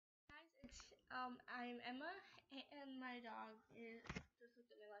I'm Emma, and my dog is just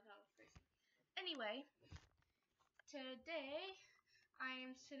looked at me like I was crazy. Anyway, today I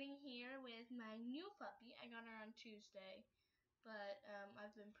am sitting here with my new puppy. I got her on Tuesday, but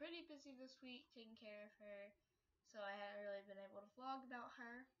I've been pretty busy this week taking care of her, so I haven't really been able to vlog about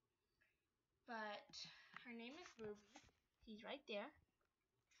her. But her name is Ruby. She's right there.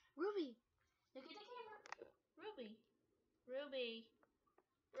 Ruby, look at the camera. Ruby, Ruby,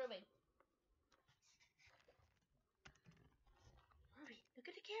 Ruby. Ruby, look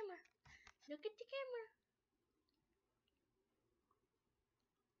at the camera. Look at the camera.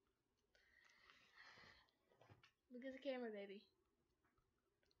 Look at the camera, baby.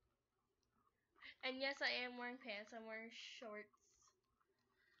 And yes, I am wearing pants. I'm wearing shorts.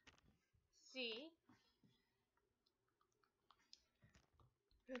 See?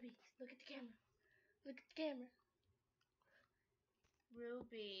 Ruby, look at the camera. Look at the camera.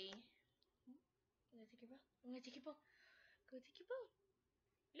 Ruby. I'm gonna take your ball. I'm gonna take your ball. Go take your ball.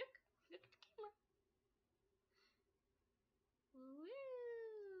 Look. Look at the camera.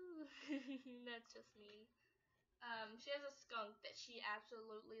 Woo! That's just me. She has a skunk that she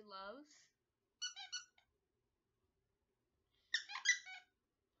absolutely loves.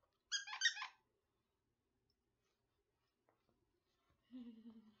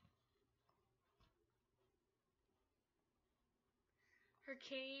 Her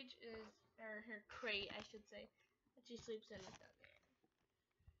cage is, or her crate, I should say, that she sleeps in is down there.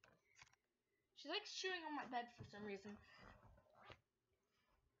 She likes chewing on my bed for some reason.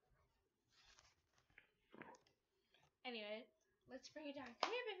 Anyway, let's bring it down.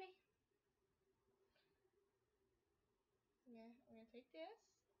 Come here, baby. Yeah, we're gonna take this.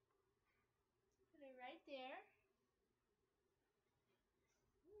 Put it right there.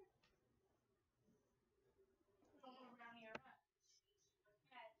 Don't move around here.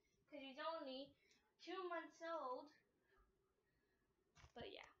 Because he's only 2 months old.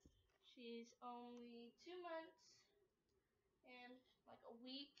 But yeah, she's only 2 months and like a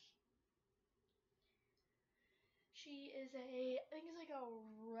week. She is I think it's like a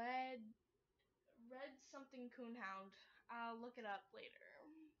red something coonhound. I'll look it up later.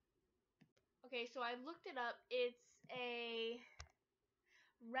 Okay, so I looked it up. It's a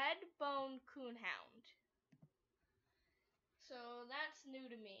Redbone Coonhound. So that's new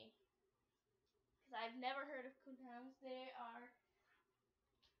to me, because I've never heard of coonhounds. They are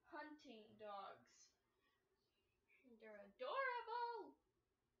hunting dogs. They're adorable.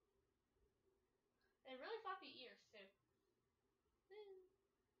 They have really floppy ears too.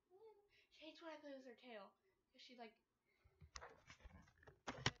 She hates when I play with her tail, because she like,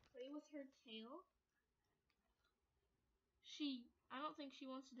 if I play with her tail, I don't think she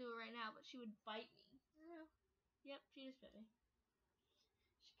wants to do it right now, but she would bite me. Yep, she just bit me.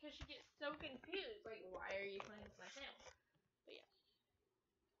 Because she gets so confused, like, why are you playing with my tail? But yeah.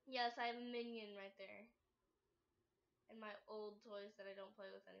 Yes, I have a minion right there. And my old toys that I don't play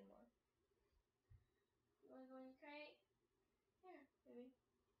with anymore. You want to go in your crate? Here, baby.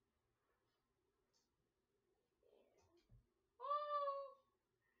 Yeah. Oh!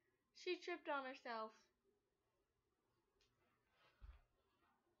 She tripped on herself.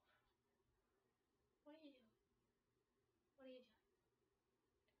 What are you doing? What are you doing?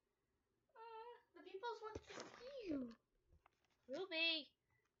 The peoples want to see you. Ruby!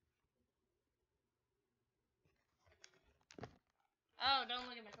 Oh, don't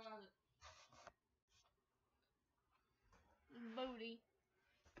look at my closet. Booty.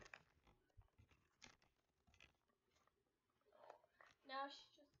 Now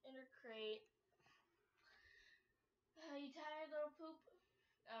she's just in her crate. You tired, little poop?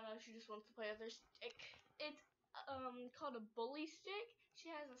 I don't know, she just wants to play with her stick. It's called a bully stick. She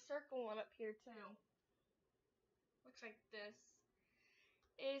has a circle one up here too. Looks like this.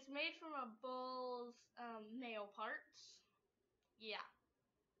 It's made from a bull's nail parts. Yeah.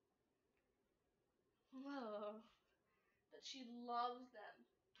 Whoa. But she loves them.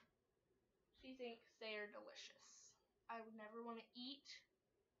 She thinks they are delicious. I would never want to eat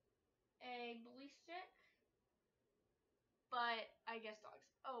a bully stick, but I guess dogs.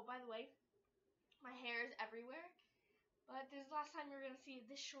 Oh, by the way, my hair is everywhere. But this is the last time you're going to see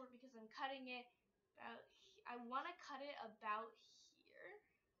this short because I'm cutting it about, I want to cut it about here.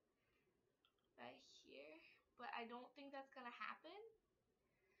 Right here. But I don't think that's going to happen.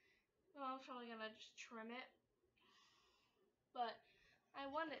 Well, I'm probably going to just trim it. But I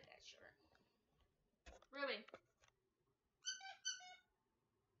wanted that short. Ruby.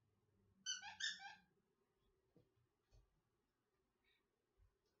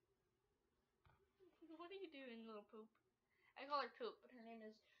 What are you doing, little poop? I call her Poop, but her name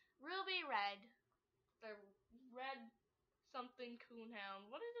is Ruby stay red. The red something coonhound.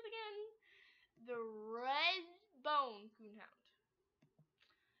 What is it again? The Redbone Coonhound.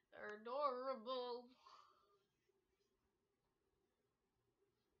 They're adorable.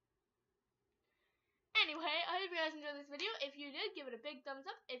 Anyway, I hope you guys enjoyed this video. If you did, give it a big thumbs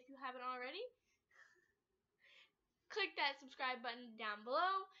up. If you haven't already, click that subscribe button down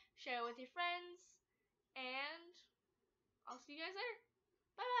below. Share it with your friends. And I'll see you guys later.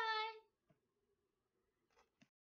 Bye bye.